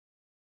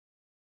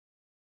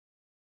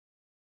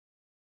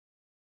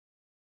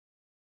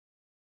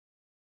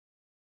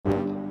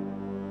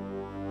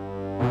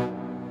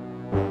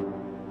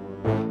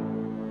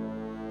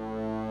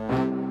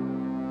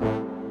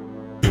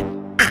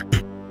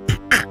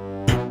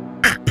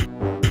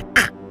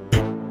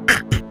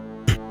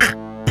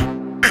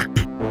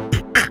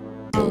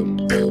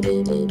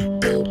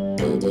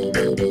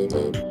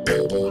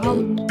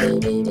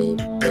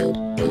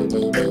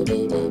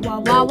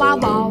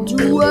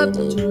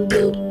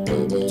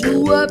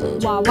do up,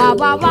 wow wow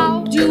wow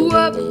wow, do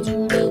up,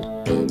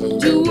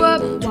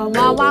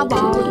 wow wow wow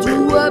wow, do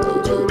up,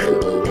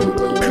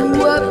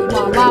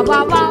 wow wow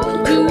wow wow,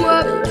 do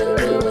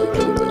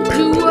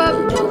up,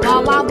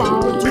 wow wow wow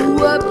wow, do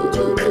up,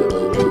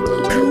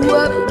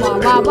 wow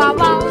wow wow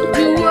wow,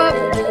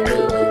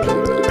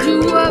 do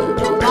up,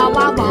 wow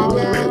wow wow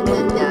wow.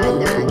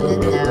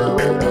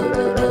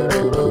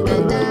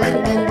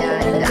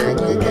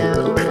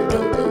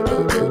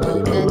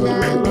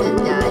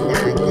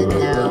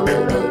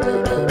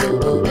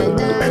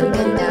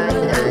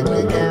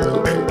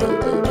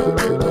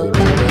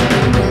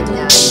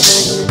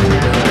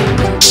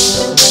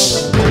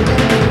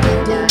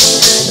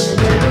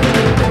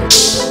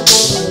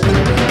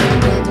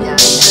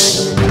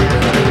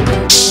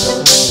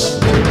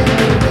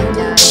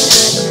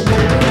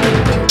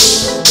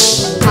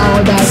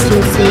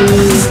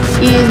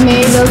 Is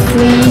made of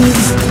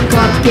sweets,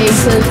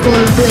 cupcakes and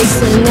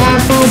cornflakes and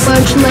apple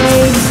bunch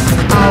lace.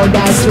 All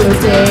that you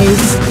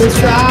taste is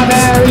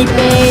strawberry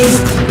paste.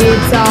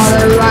 It's all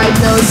the right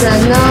notes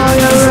and all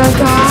your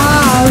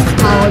across.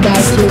 All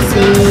that you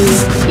see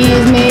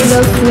is made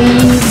of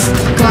sweets,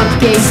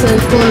 cupcakes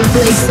and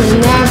cornflakes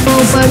and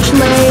apple bunch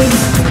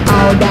lace.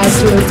 All that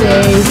you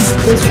taste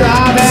is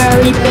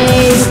strawberry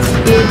paste.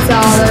 It's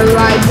all the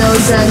right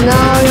notes and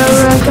all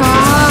your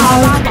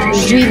across.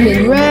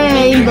 Sweet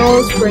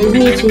rainbows, praise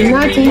me to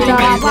nothing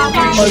top.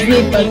 Or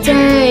sweet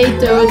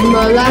potatoes,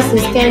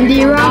 molasses,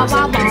 candy rocks.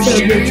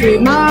 Strawberry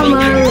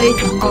marmalade,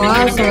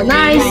 oh so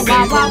nice.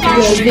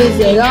 Let's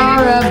visit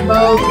or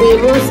above, we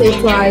will say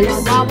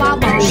twice.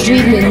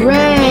 Sweet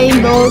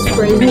rainbows,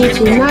 praise me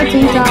to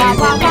nothing top.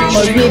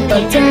 Or sweet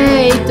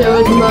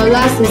potatoes,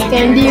 molasses,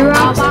 candy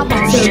rocks.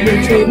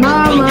 Strawberry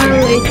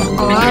marmalade,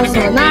 oh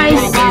so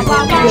nice.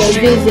 Let's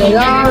visit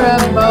or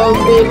above,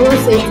 we will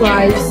say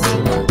twice.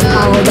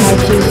 All that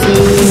you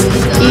see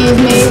is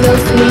made of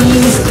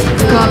sweets,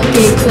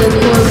 cupcakes and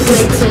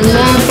cornflakes and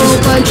apple